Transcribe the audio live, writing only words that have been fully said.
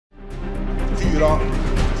4, 3,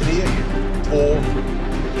 2, 1.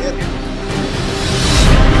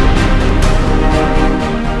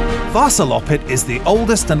 Vasaloppet is the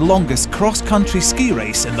oldest and longest cross-country ski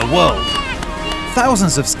race in the world.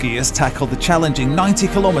 Thousands of skiers tackle the challenging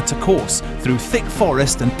 90-kilometer course through thick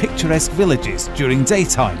forest and picturesque villages during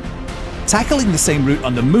daytime. Tackling the same route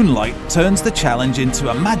under moonlight turns the challenge into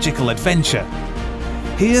a magical adventure.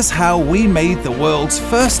 Here's how we made the world's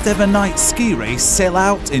first ever night ski race sell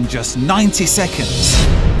out in just 90 seconds.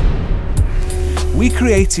 We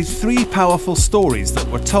created 3 powerful stories that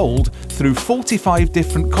were told through 45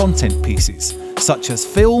 different content pieces, such as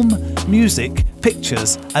film, music,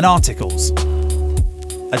 pictures, and articles.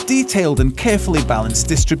 A detailed and carefully balanced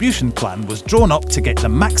distribution plan was drawn up to get the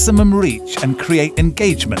maximum reach and create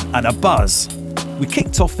engagement and a buzz. We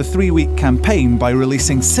kicked off the 3-week campaign by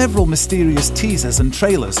releasing several mysterious teasers and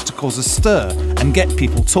trailers to cause a stir and get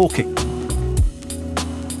people talking.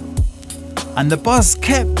 And the buzz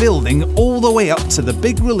kept building all the way up to the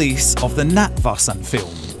big release of the Nattvasan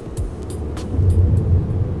film.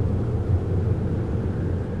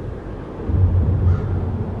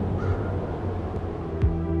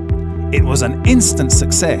 It was an instant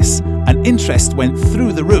success and interest went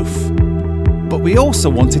through the roof. But we also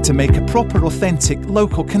wanted to make a proper, authentic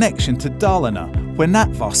local connection to Dalarna, where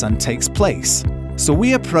Nattvasan takes place. So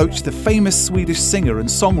we approached the famous Swedish singer and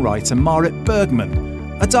songwriter Marit Bergman,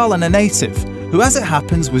 a Dalarna native, who as it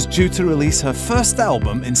happens was due to release her first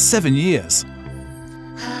album in 7 years.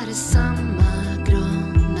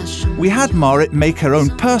 We had Marit make her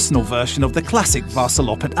own personal version of the classic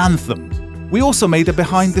Vasaloppet anthem. We also made a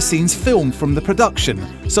behind-the-scenes film from the production,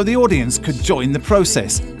 so the audience could join the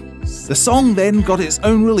process. The song then got its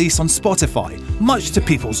own release on Spotify, much to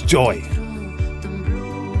people's joy.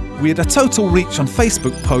 We had a total reach on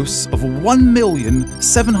Facebook posts of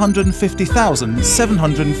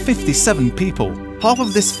 1,750,757 people. Half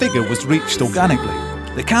of this figure was reached organically.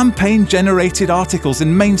 The campaign generated articles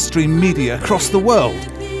in mainstream media across the world,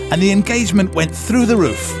 and the engagement went through the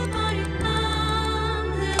roof.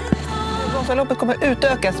 Vasaloppet kommer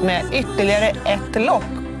utökas med ytterligare ett lopp.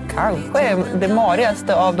 Kanske det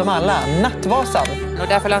marigaste av dem alla, Nattvasan. Och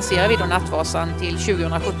därför lanserar vi då Nattvasan till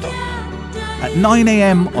 2017. At 9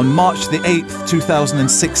 a.m. on March the 8th,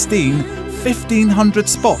 2016, 1,500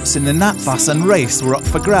 spots in the Nattvasan race were up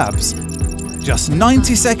for grabs. Just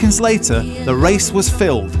 90 seconds later, the race was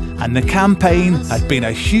filled and the campaign had been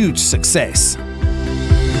a huge success.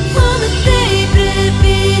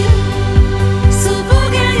 Baby,